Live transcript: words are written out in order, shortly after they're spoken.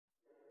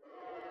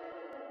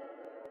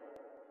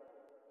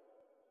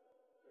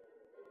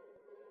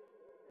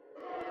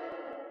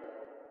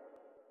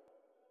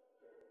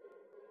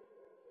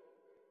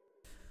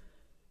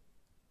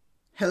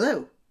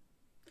Hello.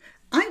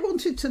 I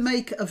wanted to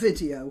make a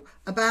video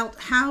about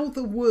how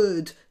the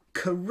word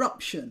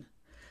corruption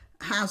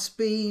has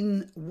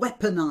been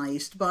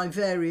weaponised by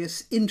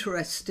various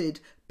interested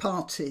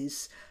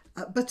parties,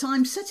 but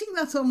I'm setting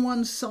that on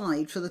one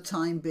side for the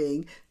time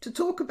being to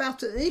talk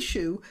about an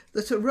issue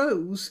that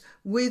arose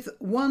with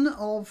one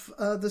of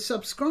the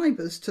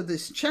subscribers to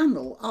this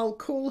channel. I'll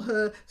call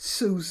her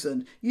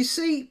Susan. You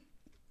see,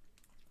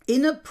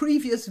 in a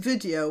previous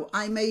video,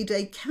 I made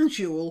a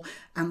casual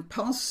and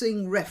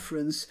passing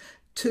reference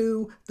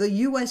to the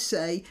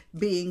USA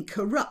being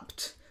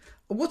corrupt.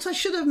 What I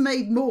should have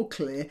made more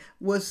clear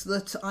was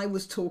that I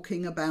was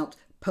talking about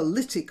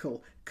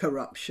political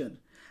corruption.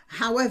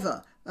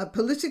 However,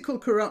 political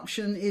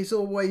corruption is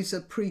always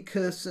a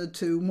precursor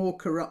to more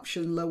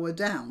corruption lower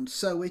down,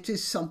 so it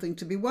is something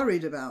to be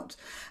worried about.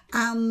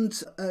 And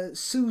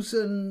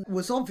Susan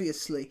was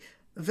obviously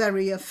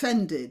very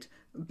offended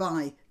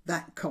by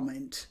that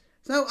comment.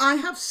 So I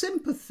have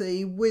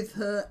sympathy with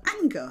her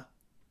anger,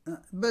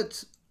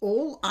 but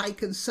all I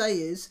can say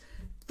is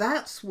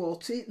that's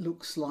what it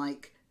looks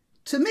like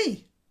to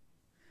me.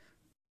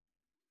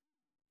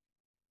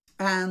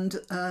 And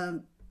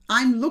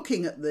I'm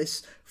looking at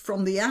this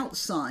from the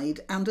outside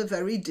and a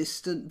very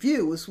distant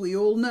view. As we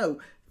all know,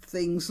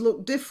 things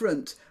look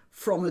different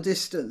from a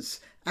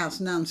distance,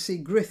 as Nancy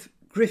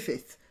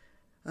Griffith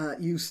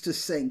used to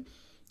sing.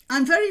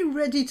 I'm very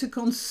ready to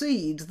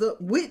concede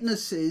that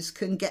witnesses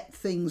can get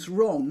things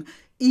wrong,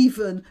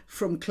 even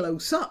from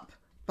close up,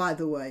 by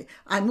the way.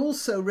 I'm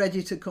also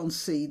ready to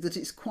concede that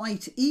it's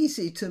quite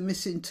easy to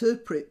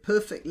misinterpret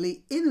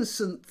perfectly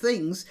innocent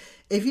things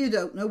if you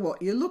don't know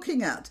what you're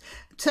looking at.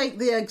 Take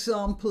the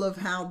example of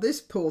how this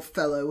poor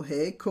fellow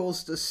here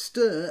caused a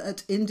stir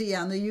at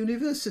Indiana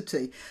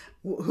University,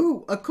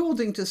 who,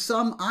 according to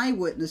some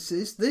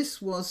eyewitnesses,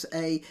 this was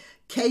a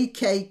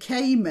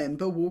KKK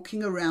member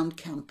walking around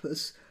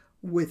campus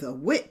with a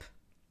whip.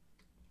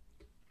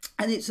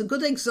 And it's a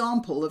good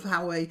example of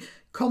how a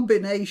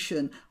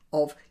combination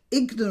of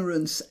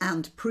ignorance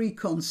and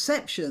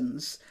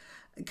preconceptions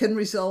can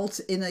result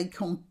in a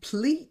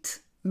complete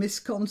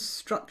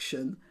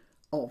misconstruction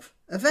of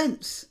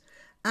events.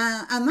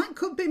 And that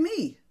could be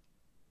me,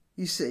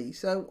 you see.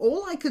 So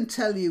all I can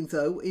tell you,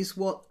 though, is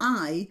what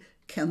I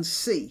can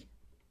see.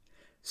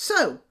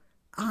 So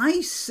I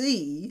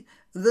see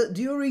that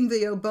during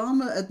the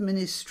Obama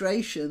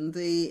administration,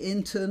 the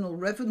Internal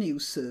Revenue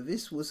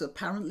Service was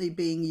apparently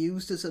being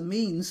used as a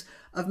means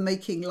of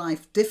making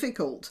life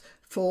difficult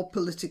for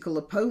political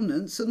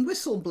opponents and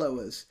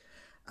whistleblowers.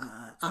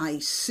 I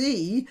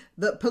see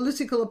that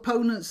political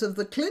opponents of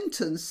the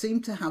Clintons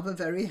seem to have a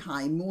very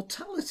high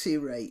mortality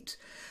rate.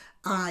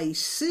 I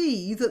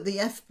see that the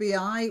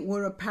FBI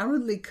were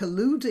apparently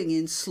colluding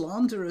in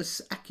slanderous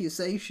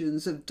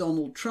accusations of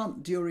Donald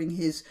Trump during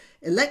his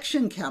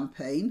election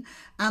campaign,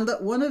 and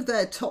that one of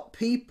their top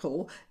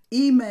people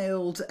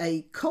emailed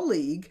a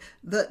colleague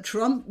that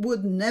Trump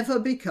would never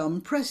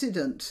become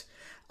president.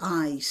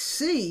 I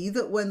see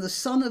that when the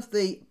son of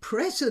the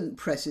present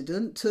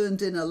president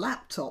turned in a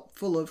laptop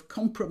full of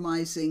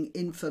compromising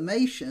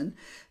information,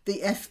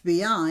 the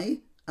FBI,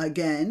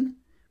 again,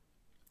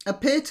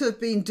 appear to have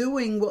been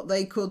doing what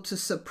they could to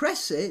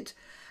suppress it,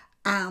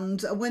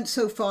 and went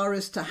so far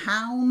as to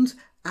hound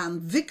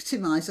and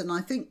victimise and I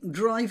think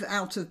drive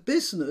out of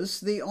business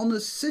the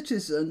honest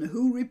citizen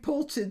who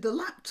reported the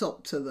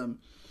laptop to them.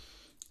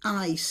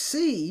 I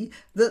see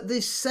that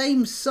this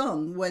same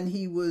son, when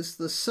he was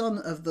the son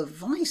of the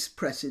vice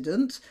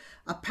president,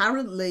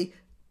 apparently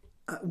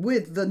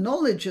with the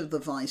knowledge of the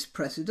vice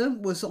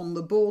president, was on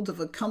the board of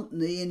a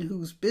company in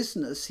whose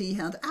business he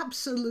had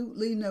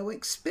absolutely no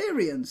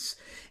experience,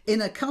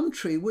 in a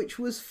country which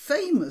was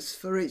famous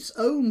for its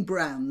own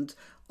brand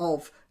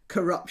of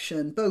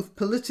corruption, both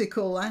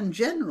political and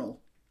general.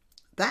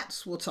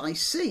 That's what I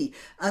see.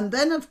 And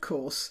then, of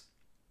course,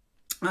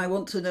 I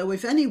want to know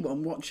if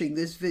anyone watching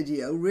this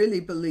video really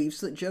believes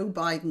that Joe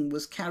Biden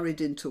was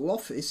carried into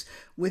office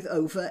with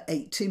over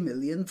 80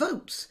 million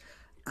votes.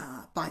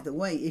 By the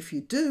way, if you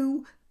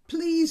do,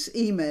 please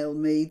email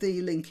me.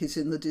 The link is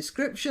in the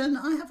description.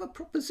 I have a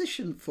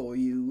proposition for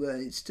you.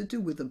 It's to do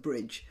with a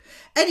bridge.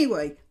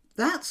 Anyway,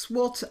 that's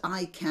what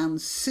I can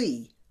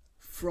see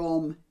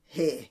from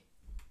here.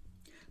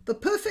 The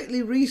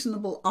perfectly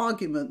reasonable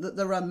argument that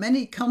there are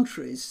many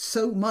countries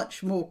so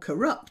much more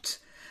corrupt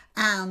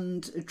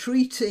and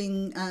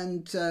treating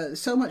and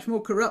so much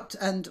more corrupt,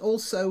 and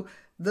also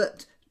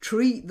that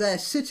treat their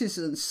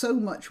citizens so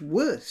much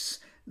worse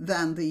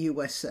than the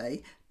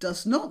USA,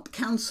 does not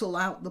cancel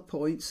out the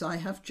points I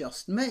have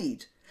just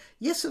made.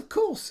 Yes, of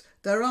course,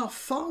 there are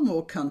far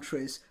more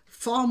countries,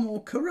 far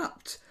more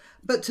corrupt,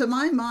 but to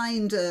my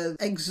mind,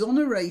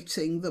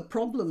 exonerating the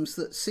problems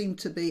that seem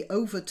to be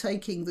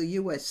overtaking the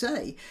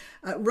USA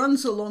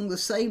runs along the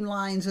same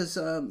lines as,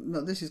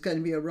 well, this is going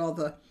to be a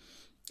rather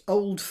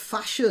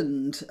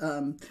old-fashioned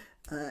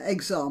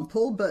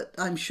example, but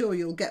I'm sure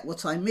you'll get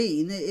what I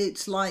mean.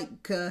 It's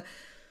like a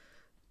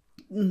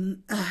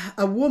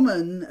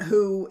woman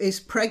who is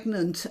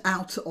pregnant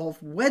out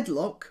of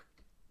wedlock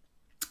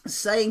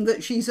saying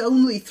that she's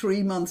only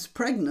 3 months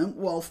pregnant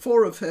while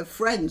 4 of her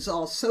friends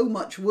are so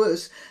much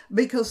worse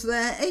because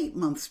they're 8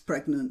 months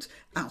pregnant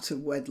out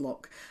of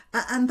wedlock.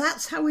 And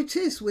that's how it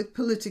is with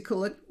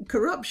political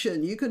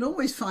corruption. You can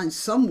always find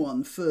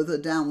someone further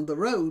down the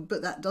road,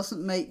 but that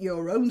doesn't make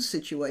your own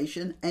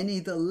situation any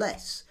the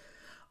less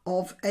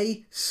of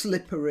a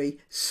slippery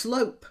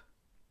slope.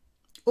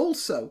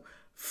 Also,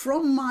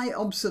 from my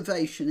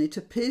observation, it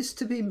appears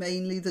to be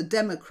mainly the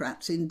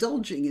Democrats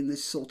indulging in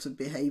this sort of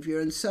behaviour,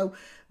 and so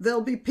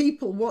there'll be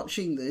people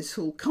watching this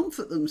who'll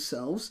comfort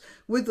themselves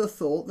with the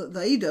thought that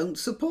they don't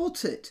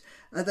support it.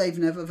 They've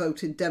never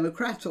voted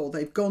Democrat, or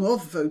they've gone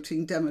off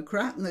voting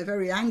Democrat, and they're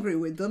very angry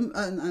with them,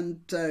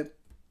 and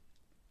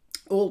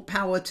all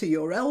power to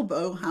your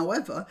elbow.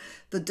 However,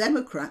 the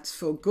Democrats,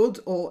 for good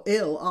or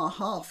ill, are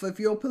half of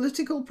your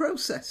political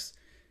process.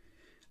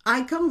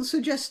 I can't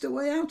suggest a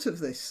way out of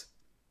this,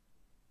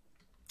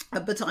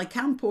 but I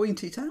can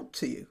point it out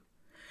to you.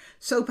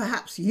 So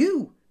perhaps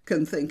you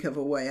can think of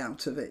a way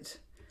out of it.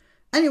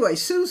 Anyway,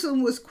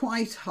 Susan was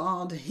quite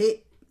hard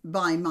hit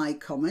by my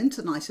comment,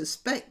 and I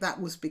suspect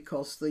that was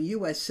because the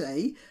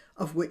USA,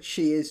 of which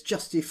she is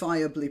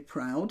justifiably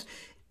proud,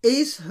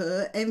 is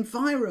her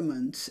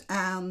environment,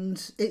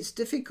 and it's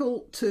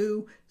difficult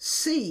to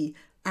see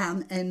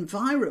an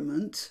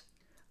environment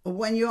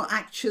when you're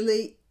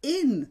actually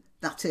in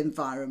that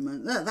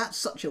environment. That's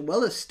such a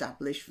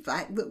well-established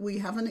fact that we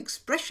have an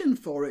expression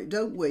for it,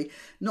 don't we?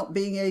 Not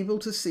being able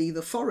to see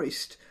the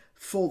forest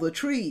for the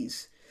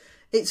trees.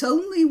 It's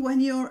only when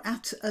you're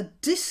at a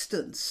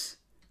distance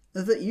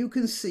that you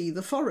can see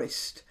the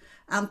forest,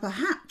 and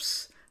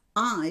perhaps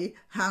I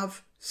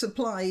have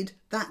supplied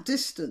that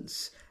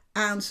distance,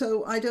 and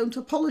so I don't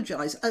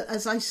apologise.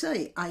 As I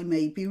say, I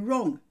may be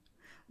wrong,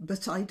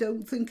 but I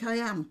don't think I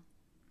am,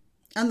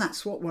 and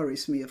that's what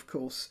worries me, of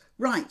course.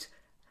 Right,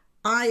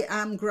 I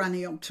am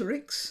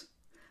granniopteryx.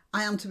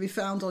 I am to be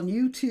found on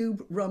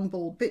YouTube,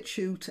 Rumble,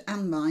 BitChute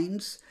and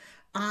Minds.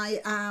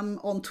 I am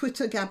on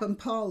Twitter, Gab and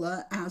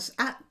Parler as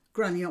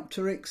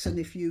 @granniopteryx, and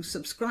if you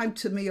subscribe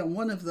to me on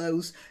one of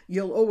those,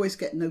 you'll always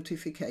get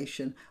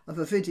notification of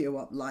a video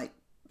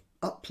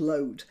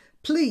upload.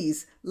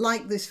 Please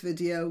like this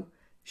video,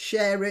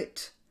 share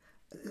it,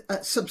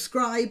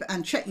 subscribe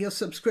and check your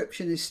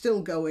subscription is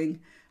still going,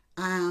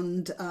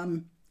 and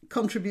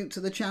contribute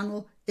to the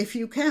channel if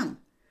you can.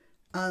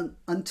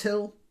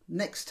 Until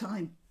next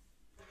time.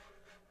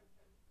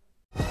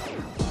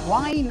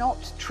 Why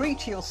not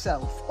treat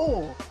yourself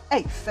or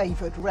a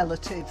favoured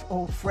relative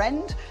or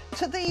friend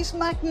to these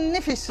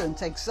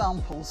magnificent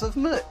examples of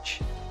merch?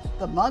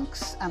 The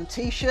mugs and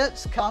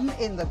t-shirts come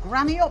in the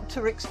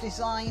granniopteryx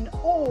design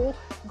or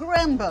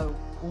Grambo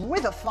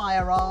with a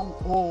firearm,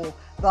 or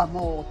the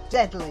more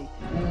deadly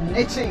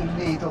knitting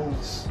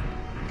needles.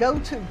 Go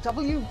to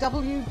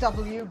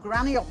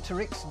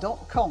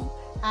www.granniopteryx.com,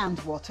 and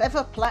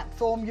whatever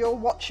platform you're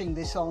watching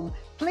this on,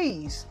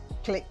 please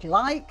click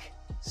like,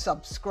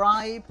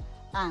 subscribe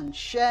and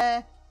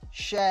share.